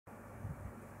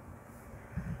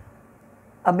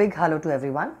A big hello to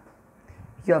everyone.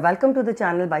 You are welcome to the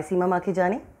channel by Seema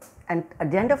Makhijani, and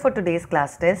agenda for today's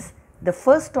class test, the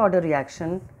first order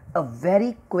reaction, a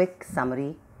very quick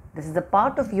summary. This is a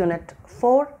part of unit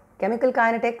 4, Chemical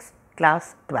Kinetics,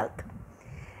 class 12th.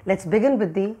 Let's begin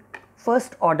with the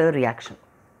first order reaction.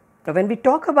 Now, when we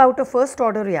talk about a first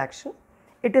order reaction,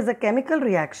 it is a chemical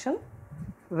reaction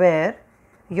where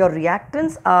your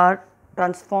reactants are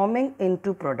transforming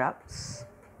into products.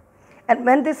 And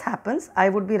when this happens, I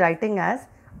would be writing as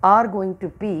R going to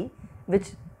P,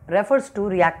 which refers to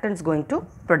reactants going to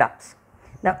products.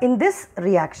 Now, in this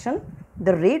reaction,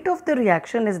 the rate of the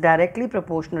reaction is directly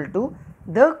proportional to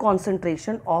the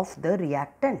concentration of the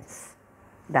reactants.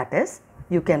 That is,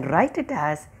 you can write it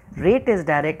as rate is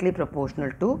directly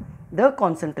proportional to the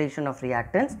concentration of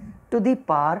reactants to the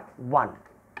power 1.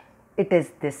 It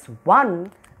is this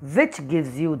 1 which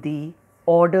gives you the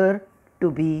order to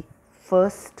be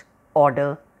first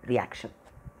order reaction.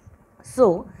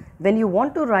 So, when you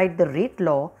want to write the rate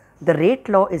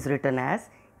law is written as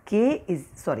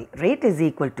rate is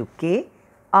equal to K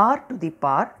R to the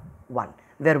power 1,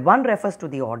 where 1 refers to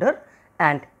the order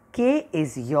and K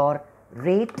is your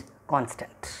rate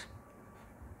constant.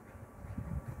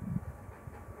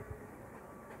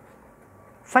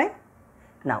 Fine.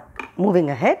 Now, moving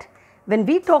ahead, when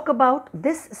we talk about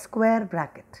this square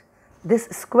bracket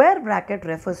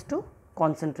refers to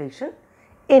concentration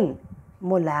in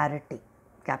molarity,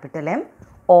 capital M,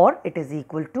 or it is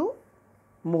equal to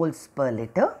moles per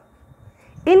liter.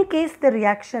 In case the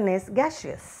reaction is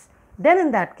gaseous, then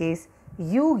in that case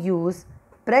you use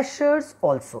pressures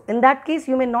also. In that case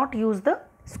you may not use the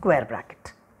square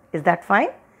bracket. Is that fine?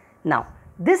 Now,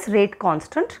 this rate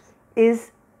constant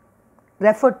is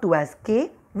referred to as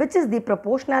K, which is the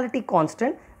proportionality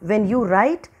constant when you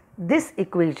write this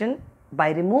equation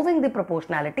by removing the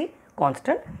proportionality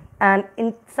constant, and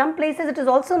in some places it is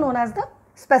also known as the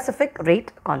specific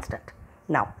rate constant.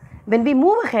 Now, when we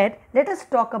move ahead, let us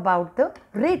talk about the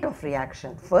rate of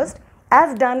reaction. First,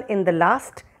 as done in the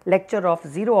last lecture of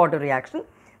zero order reaction,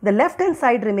 the left hand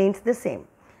side remains the same.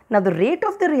 Now, the rate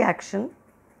of the reaction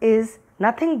is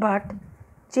nothing but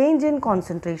change in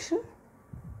concentration,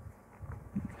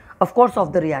 of course,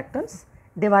 of the reactants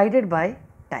divided by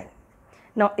time.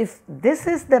 Now, if this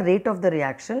is the rate of the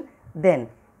reaction, then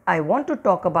I want to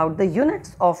talk about the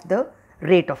units of the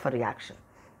rate of a reaction.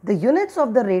 The units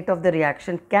of the rate of the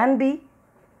reaction can be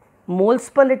moles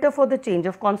per liter for the change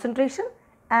of concentration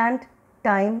and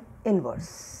time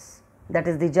inverse. That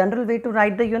is the general way to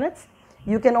write the units.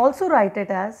 You can also write it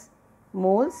as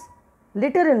moles,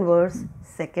 liter inverse,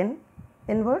 second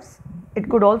inverse. It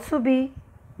could also be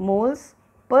moles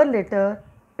per liter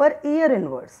per year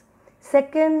inverse.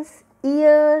 Seconds,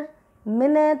 year,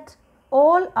 minute,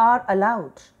 all are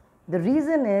allowed. The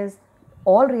reason is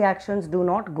all reactions do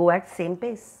not go at same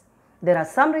pace. There are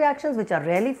some reactions which are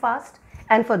really fast,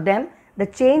 and for them the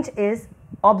change is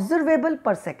observable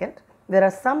per second. There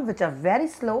are some which are very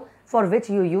slow, for which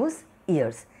you use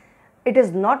years. It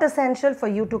is not essential for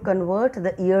you to convert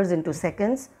the years into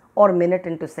seconds or minute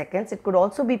into seconds. It could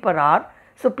also be per hour.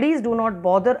 So, please do not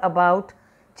bother about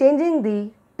changing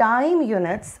the time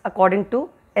units according to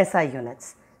SI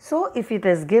units. So, if it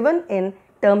is given in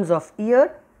terms of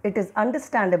year, it is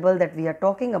understandable that we are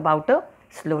talking about a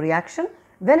slow reaction.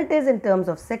 When it is in terms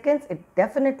of seconds, it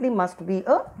definitely must be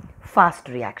a fast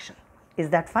reaction. Is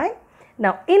that fine?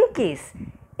 Now, in case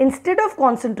instead of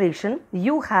concentration,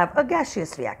 you have a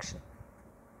gaseous reaction.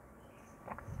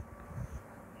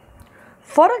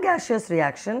 For a gaseous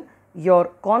reaction, your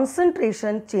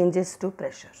concentration changes to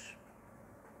pressure.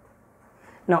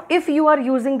 Now, if you are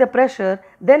using the pressure,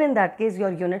 then in that case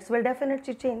your units will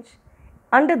definitely change.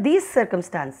 Under these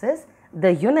circumstances,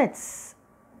 the units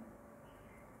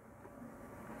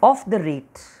of the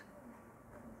rate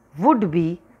would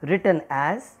be written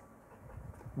as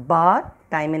bar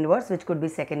time inverse, which could be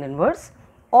second inverse,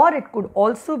 or it could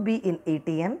also be in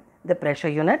ATM, the pressure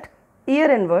unit, year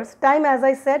inverse. Time, as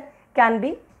I said, can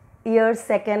be year,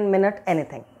 second, minute,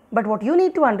 anything. But what you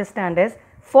need to understand is,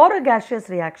 for a gaseous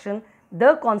reaction,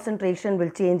 the concentration will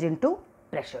change into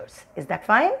pressures. Is that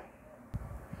fine?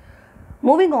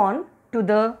 Moving on to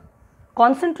the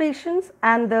concentrations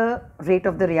and the rate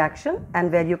of the reaction, and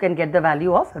where you can get the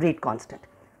value of rate constant.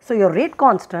 So, your rate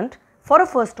constant for a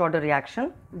first order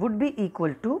reaction would be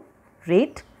equal to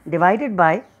rate divided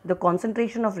by the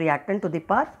concentration of reactant to the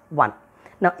power 1.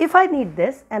 Now, if I need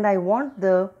this and I want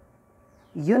the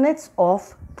units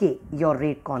of K, your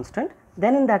rate constant,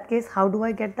 then in that case how do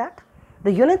I get that?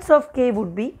 The units of K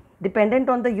would be dependent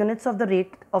on the units of the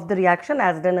rate of the reaction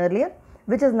as done earlier,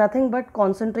 which is nothing but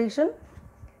concentration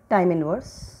time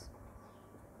inverse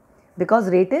because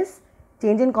rate is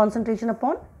change in concentration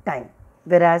upon time,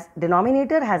 whereas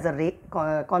denominator has a rate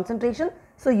concentration,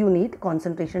 so you need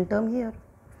concentration term here,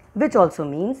 which also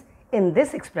means in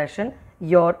this expression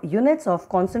your units of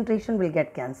concentration will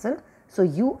get cancelled, so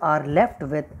you are left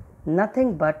with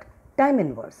nothing but time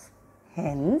inverse.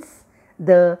 Hence,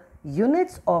 the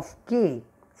units of K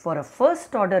for a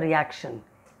first order reaction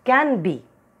can be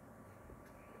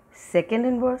second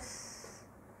inverse,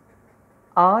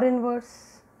 hour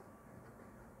inverse,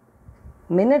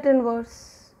 minute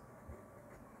inverse,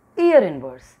 year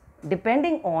inverse,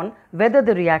 depending on whether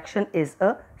the reaction is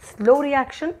a slow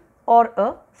reaction or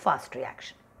a fast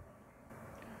reaction.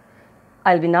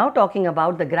 I will be now talking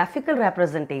about the graphical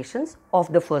representations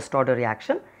of the first order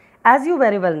reaction. As you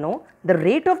very well know, the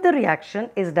rate of the reaction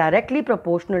is directly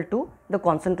proportional to the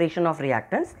concentration of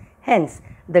reactants. Hence,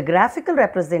 the graphical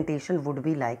representation would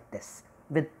be like this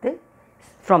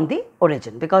from the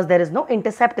origin, because there is no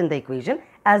intercept in the equation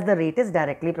as the rate is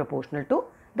directly proportional to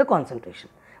the concentration.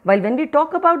 While when we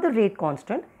talk about the rate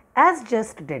constant, as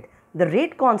just did, the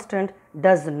rate constant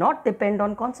does not depend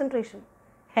on concentration.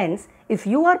 Hence, if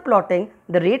you are plotting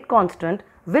the rate constant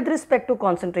with respect to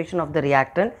concentration of the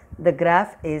reactant, the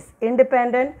graph is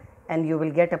independent and you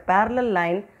will get a parallel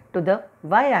line to the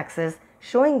y-axis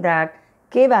showing that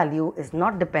K value is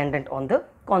not dependent on the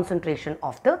concentration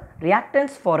of the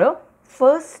reactants for a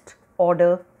first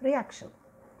order reaction.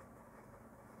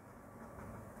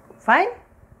 Fine?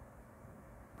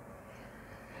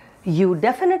 You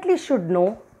definitely should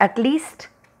know at least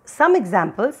some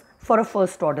examples for a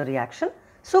first order reaction.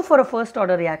 So, for a first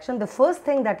order reaction, the first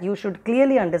thing that you should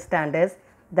clearly understand is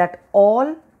that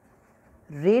all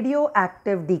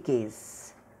radioactive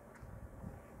decays.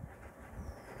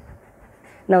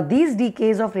 Now, these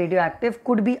decays of radioactive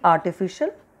could be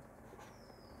artificial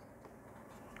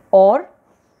or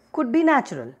could be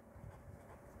natural.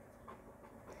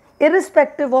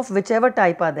 Irrespective of whichever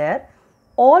type are there,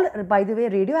 all, by the way,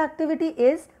 radioactivity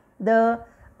is the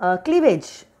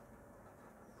cleavage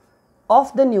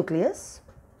of the nucleus.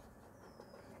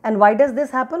 And why does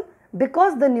this happen?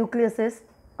 Because the nucleus is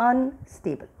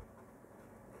unstable.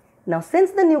 Now,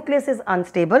 since the nucleus is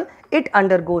unstable, it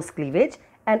undergoes cleavage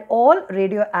and all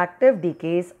radioactive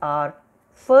decays are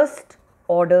first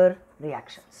order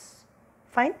reactions.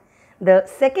 Fine. The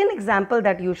second example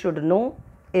that you should know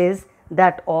is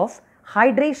that of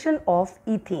hydration of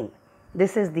ethene.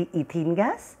 This is the ethene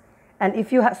gas, and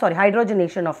if you have,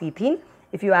 hydrogenation of ethene,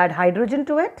 if you add hydrogen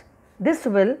to it, this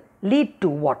will lead to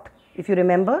what? If you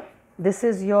remember, this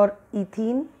is your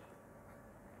ethene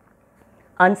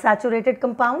unsaturated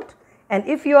compound, and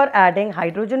if you are adding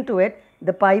hydrogen to it,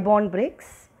 the pi bond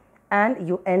breaks and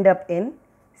you end up in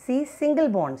C single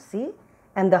bond C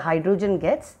and the hydrogen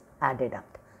gets added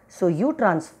up. So, you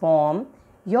transform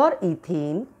your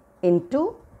ethene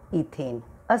into ethane,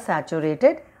 a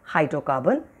saturated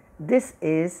hydrocarbon. This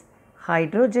is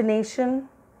hydrogenation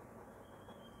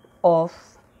of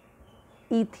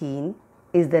ethene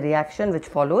is the reaction which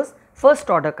follows first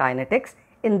order kinetics.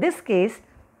 In this case,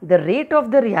 the rate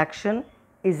of the reaction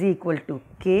is equal to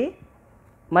K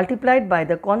multiplied by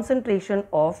the concentration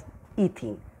of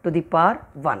ethene to the power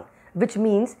 1, which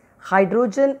means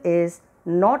hydrogen is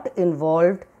not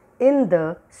involved in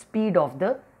the speed of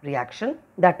the reaction.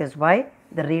 That is why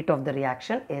the rate of the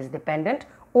reaction is dependent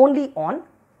only on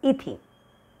ethene.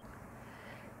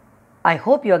 I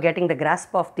hope you are getting the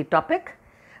grasp of the topic.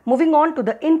 Moving on to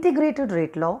the integrated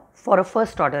rate law for a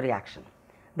first order reaction.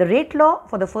 The rate law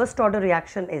for the first order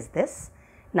reaction is this.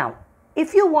 Now,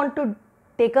 if you want to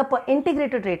take up an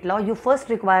integrated rate law, you first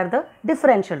require the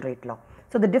differential rate law.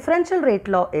 So, the differential rate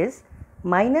law is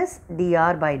minus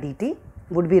dr by dt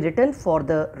would be written for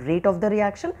the rate of the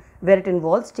reaction, where it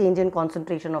involves change in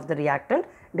concentration of the reactant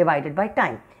divided by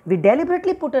time. We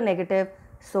deliberately put a negative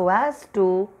so as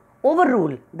to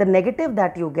overrule the negative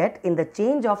that you get in the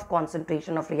change of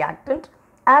concentration of reactant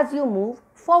as you move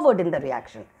forward in the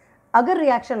reaction. अगर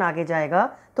reaction आगे जाएगा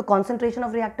तो concentration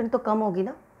of reactant तो कम होगी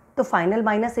ना, तो final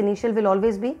minus initial will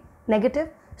always be negative.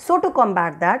 So, to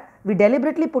combat that, we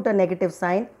deliberately put a negative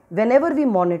sign whenever we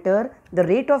monitor the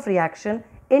rate of reaction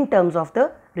in terms of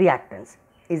the reactants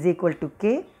is equal to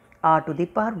K r to the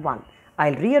power 1.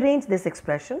 I will rearrange this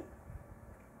expression.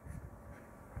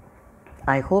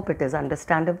 I hope it is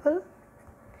understandable.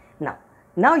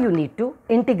 Now you need to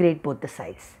integrate both the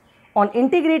sides. On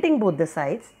integrating both the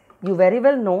sides, you very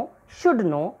well should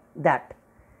know that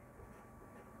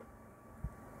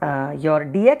your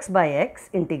dx by x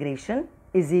integration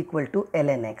is equal to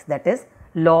ln x, that is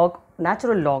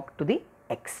natural log to the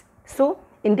x. So,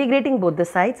 integrating both the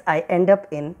sides, I end up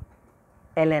in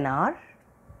ln r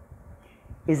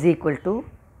is equal to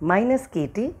minus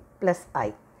kT plus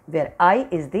I, where I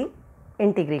is the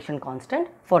integration constant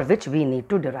for which we need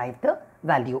to derive the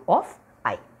value of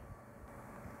I.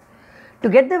 To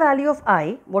get the value of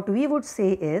I, what we would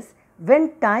say is,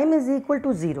 when time is equal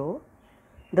to 0,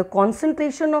 the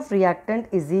concentration of reactant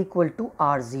is equal to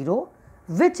R0,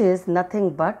 which is nothing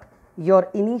but your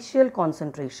initial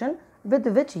concentration with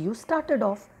which you started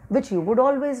off, which you would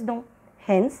always know.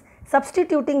 Hence,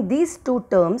 substituting these two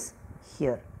terms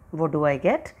here, what do I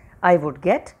get? I would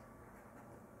get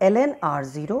ln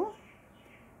R0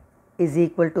 is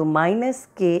equal to minus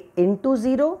K into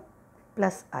 0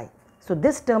 plus I. So,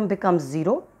 this term becomes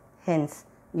 0, hence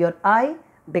your I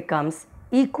becomes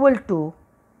equal to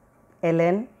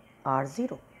ln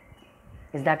R0.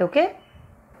 Is that okay?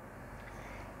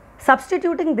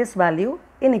 Substituting this value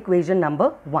in equation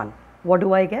number 1, what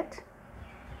do I get?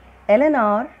 ln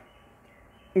R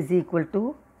is equal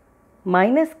to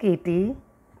minus kT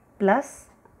plus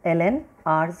ln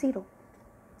R0.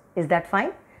 Is that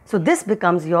fine? So, this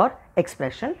becomes your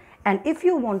expression, and if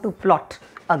you want to plot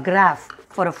a graph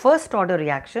for a first order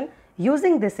reaction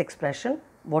using this expression,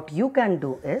 what you can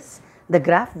do is, the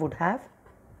graph would have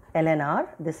ln R,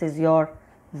 this is your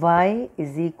y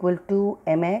is equal to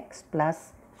mx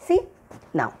plus c.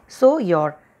 Now, so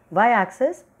your y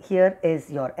axis here is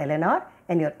your ln R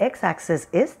and your x axis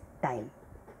is time.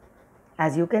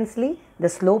 As you can see, the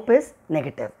slope is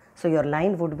negative. So, your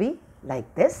line would be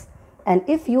like this, and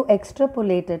if you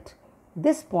extrapolate it,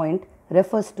 this point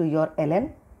refers to your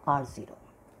ln R0.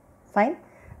 Fine.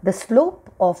 The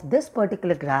slope of this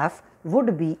particular graph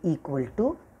would be equal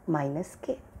to minus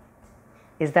k.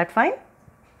 Is that fine?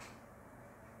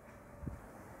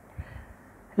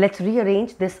 Let's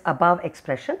rearrange this above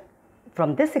expression.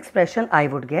 From this expression, I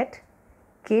would get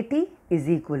kT is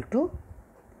equal to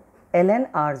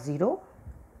ln R0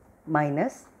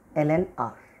 minus ln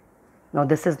R. Now,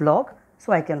 this is log,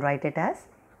 so I can write it as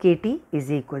kT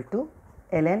is equal to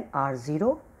ln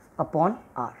R0 upon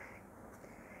R.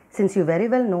 Since you very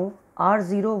well know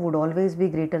R0 would always be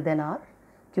greater than R,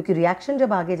 क्योंकि reaction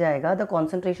जब आगे जाएगा, the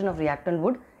concentration of reactant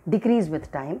would decrease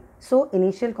with time, so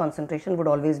initial concentration would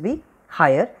always be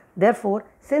higher. Therefore,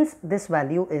 since this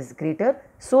value is greater,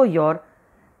 so your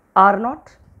R0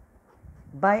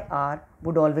 by R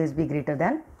would always be greater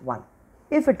than 1.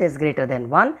 If it is greater than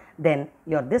 1, then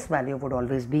your this value would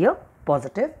always be a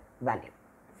positive value.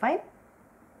 Fine.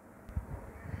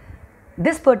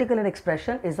 This particular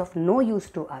expression is of no use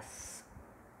to us,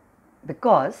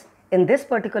 because in this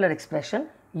particular expression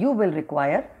you will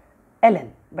require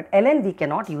ln, but ln we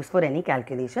cannot use for any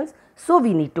calculations. So,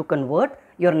 we need to convert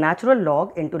your natural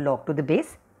log into log to the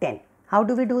base 10. How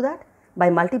do we do that? By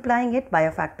multiplying it by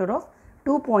a factor of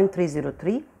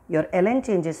 2.303, your ln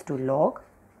changes to log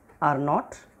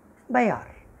R0 by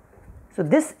R. So,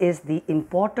 this is the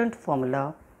important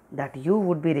formula that you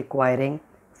would be requiring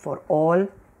for all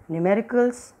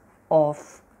numericals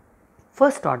of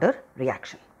first order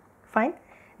reaction. Fine.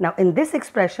 Now, in this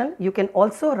expression, you can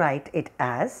also write it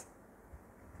as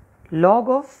log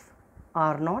of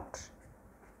R0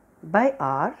 by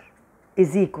R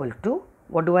is equal to,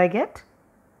 what do I get?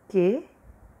 K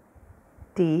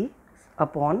T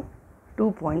upon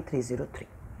 2.303.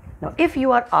 Now, if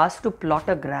you are asked to plot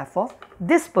a graph of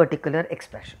this particular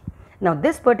expression, now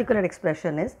this particular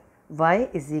expression is y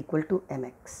is equal to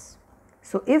mx.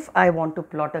 So, if I want to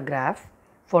plot a graph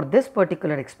for this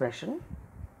particular expression,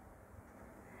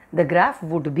 the graph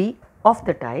would be of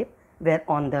the type where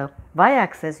on the y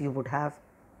axis you would have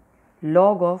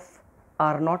log of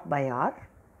R0 by R,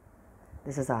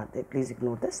 this is R, please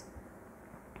ignore this,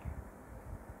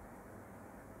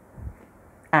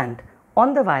 and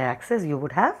on the y axis you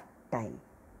would have time.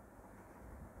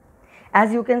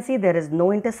 As you can see, there is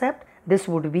no intercept, this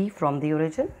would be from the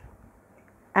origin,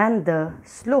 and the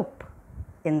slope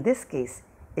in this case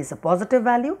is a positive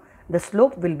value. The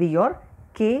slope will be your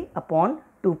k upon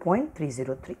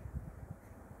 2.303.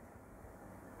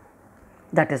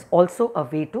 That is also a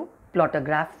way to plot a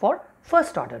graph for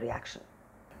first order reaction.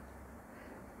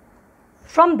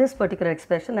 From this particular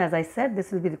expression, as I said,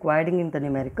 this will be required in the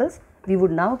numericals. We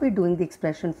would now be doing the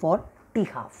expression for T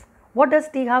half. What does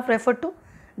T half refer to?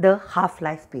 The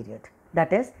half-life period.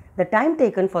 That is the time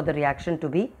taken for the reaction to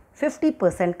be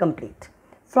 50% complete.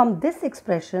 From this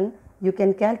expression, you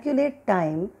can calculate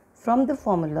time from the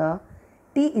formula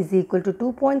T is equal to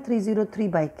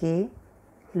 2.303 by K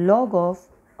log of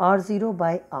R0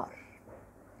 by R.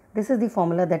 This is the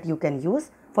formula that you can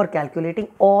use for calculating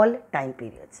all time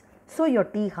periods. So, your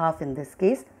T half in this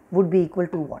case would be equal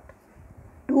to what?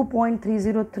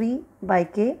 2.303 by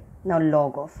K, now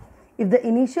log of. If the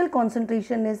initial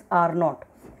concentration is R0,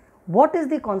 what is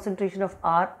the concentration of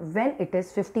R when it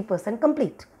is 50%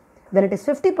 complete? When it is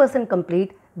 50%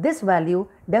 complete, this value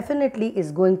definitely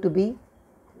is going to be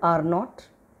R naught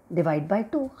divided by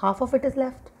 2. Half of it is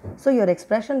left. So your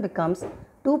expression becomes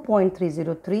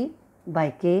 2.303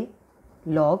 by K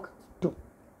log 2,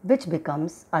 which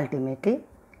becomes ultimately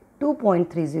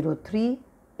 2.303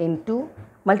 into,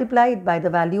 multiply it by the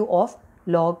value of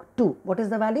log 2. What is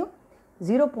the value?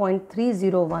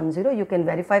 0.3010. You can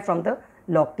verify from the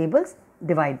log tables.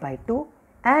 Divide by 2,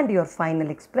 and your final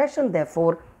expression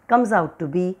therefore comes out to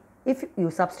be, if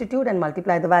you substitute and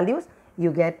multiply the values,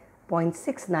 you get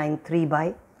 0.693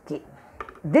 by K.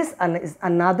 This is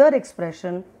another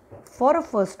expression for a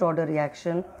first order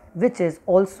reaction which is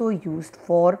also used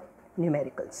for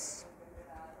numericals.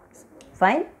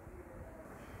 Fine.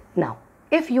 Now,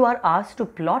 if you are asked to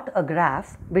plot a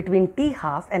graph between T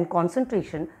half and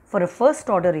concentration for a first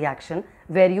order reaction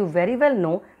where you very well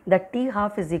know that T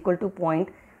half is equal to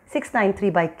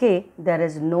 0.693 by K, there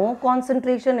is no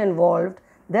concentration involved.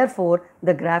 Therefore,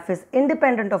 the graph is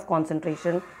independent of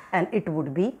concentration and it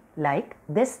would be like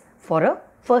this for a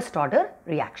first order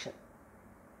reaction.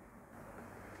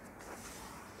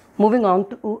 Moving on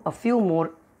to a few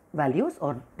more values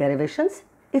or derivations.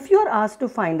 If you are asked to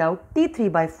find out T3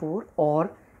 by 4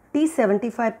 or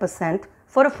T75%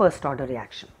 for a first order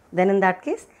reaction, then in that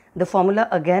case, the formula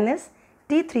again is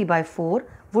T3 by 4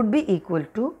 would be equal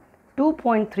to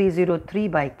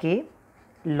 2.303 by K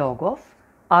log of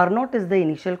R naught is the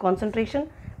initial concentration.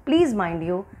 Please mind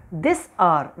you, this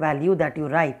R value that you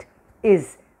write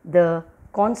is the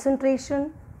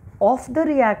concentration of the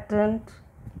reactant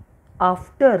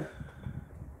after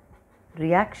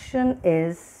reaction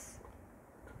is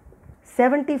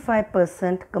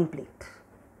 75% complete,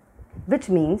 which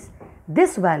means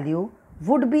this value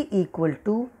would be equal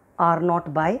to R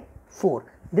naught by 4.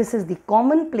 This is the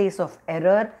common place of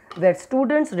error where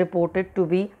students report it to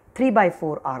be 3 by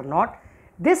 4 R naught.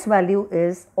 This value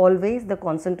is always the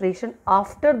concentration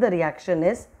after the reaction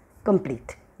is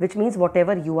complete, which means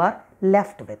whatever you are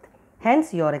left with.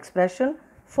 Hence, your expression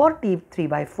for T3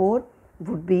 by 4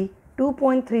 would be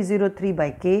 2.303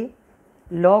 by K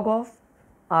log of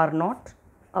R naught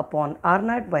upon R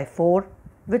naught by 4,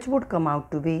 which would come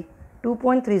out to be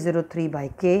 2.303 by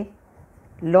K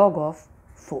log of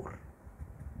 4.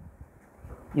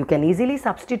 You can easily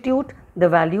substitute the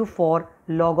value for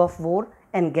log of 4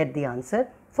 and get the answer.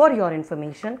 For your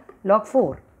information, log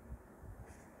 4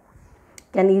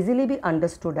 can easily be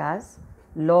understood as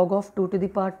log of 2 to the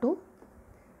power 2,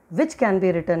 which can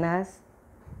be written as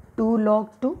 2 log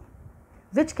 2,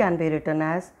 which can be written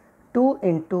as 2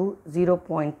 into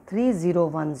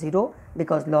 0.3010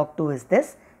 because log 2 is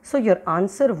this. So, your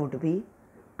answer would be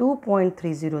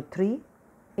 2.303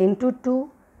 into 2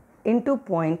 into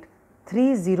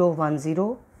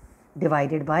 0.3010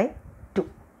 divided by 2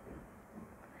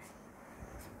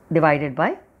 divided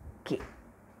by K.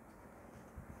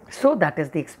 So, that is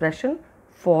the expression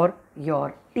for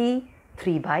your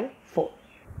T3 by 4.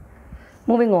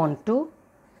 Moving on to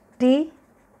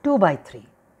T2 by 3.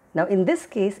 Now, in this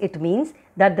case, it means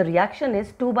that the reaction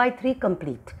is 2 by 3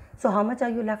 complete. So, how much are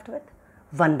you left with?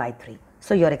 1 by 3.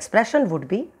 So, your expression would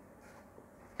be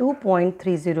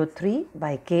 2.303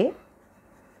 by K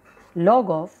log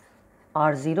of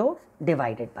R0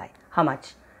 divided by how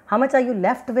much? How much are you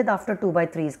left with after 2 by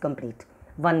 3 is complete?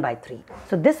 1 by 3.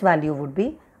 So, this value would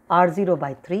be R0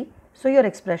 by 3. So, your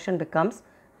expression becomes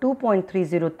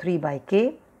 2.303 by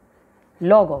K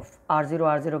log of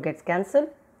R0 gets cancelled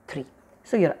 3.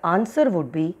 So, your answer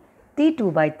would be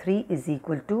T2 by 3 is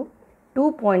equal to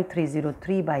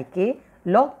 2.303 by K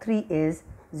log 3 is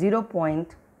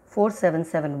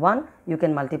 0.4771. You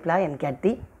can multiply and get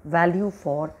the value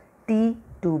for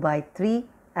T2 by 3.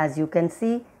 As you can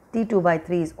see, T2 by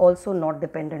 3 is also not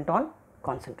dependent on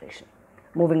concentration.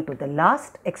 Moving to the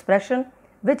last expression,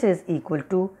 which is equal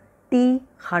to T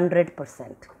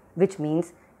 100%, which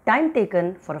means time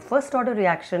taken for a first order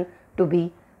reaction to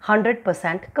be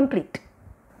 100% complete.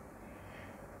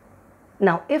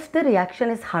 Now, if the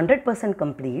reaction is 100%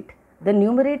 complete, the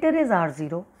numerator is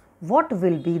R0. What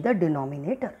will be the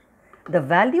denominator? The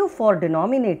value for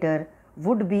denominator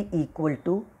would be equal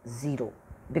to 0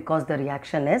 because the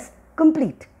reaction is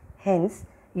complete. Hence,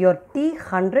 your T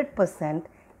 100%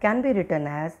 can be written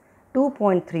as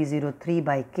 2.303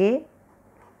 by K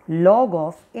log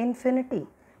of infinity,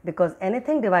 because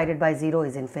anything divided by 0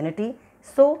 is infinity.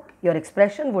 So, your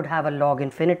expression would have a log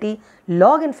infinity.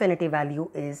 Log infinity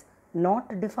value is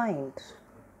not defined.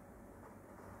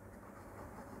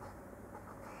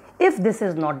 If this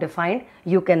is not defined,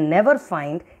 you can never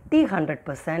find T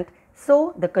 100%.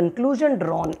 So, the conclusion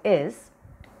drawn is,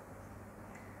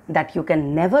 that you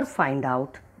can never find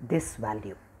out this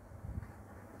value.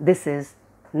 This is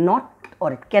not,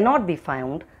 or it cannot be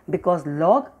found, because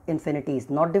log infinity is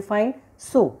not defined.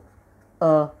 So,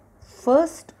 a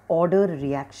first order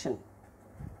reaction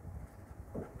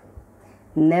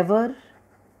never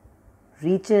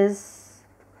reaches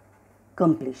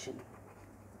completion.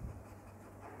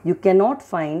 You cannot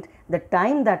find the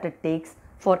time that it takes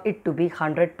for it to be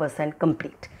 100%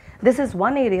 complete. This is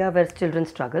one area where children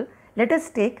struggle. Let us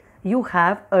take, you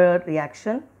have a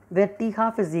reaction where T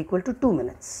half is equal to 2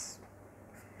 minutes.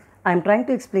 I am trying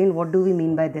to explain what do we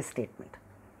mean by this statement.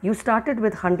 You started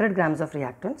with 100 grams of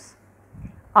reactants.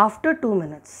 After 2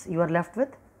 minutes, you are left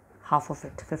with half of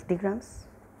it, 50 grams.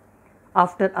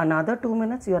 After another 2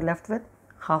 minutes, you are left with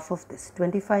half of this,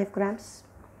 25 grams.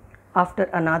 After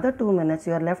another 2 minutes,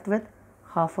 you are left with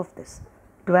half of this,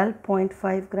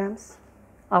 12.5 grams.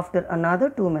 After another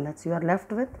 2 minutes, you are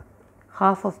left with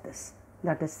half of this,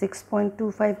 that is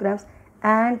 6.25 grams,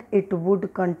 and it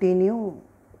would continue.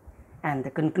 And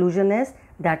the conclusion is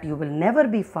that you will never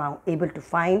be able to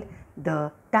find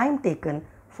the time taken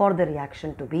for the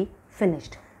reaction to be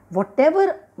finished.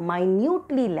 Whatever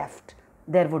minutely left,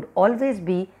 there would always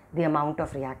be the amount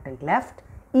of reactant left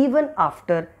even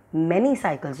after many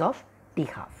cycles of T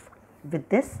half. With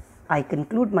this, I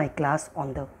conclude my class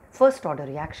on the first order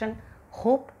reaction.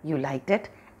 Hope you liked it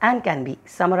and can be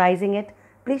summarizing it.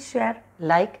 Please share,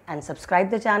 like and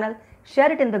subscribe the channel.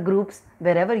 Share it in the groups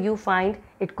wherever you find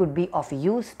it could be of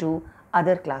use to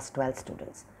other class 12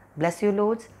 students. Bless you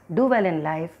loads. Do well in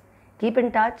life. Keep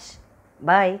in touch.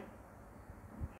 Bye.